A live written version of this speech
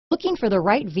Looking for the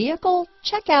right vehicle?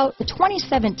 Check out the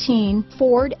 2017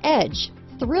 Ford Edge.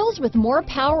 Thrills with more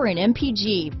power and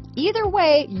MPG. Either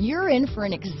way, you're in for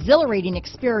an exhilarating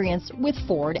experience with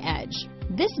Ford Edge.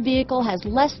 This vehicle has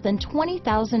less than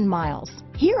 20,000 miles.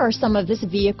 Here are some of this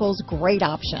vehicle's great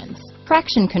options: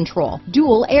 traction control,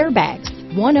 dual airbags,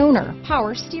 one owner,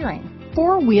 power steering,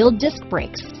 four-wheel disc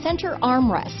brakes, center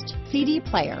armrest, CD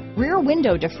player, rear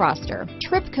window defroster,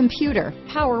 trip computer,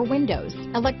 power windows,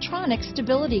 electronic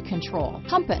stability control,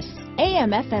 compass,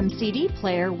 AM/FM CD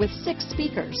player with 6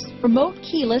 speakers, remote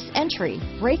keyless entry,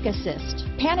 brake assist,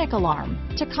 panic alarm,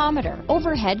 tachometer,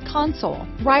 overhead console,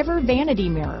 driver vanity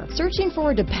mirror. Searching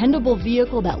for a dependable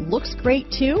vehicle that looks great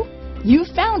too? You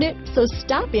found it, so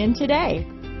stop in today.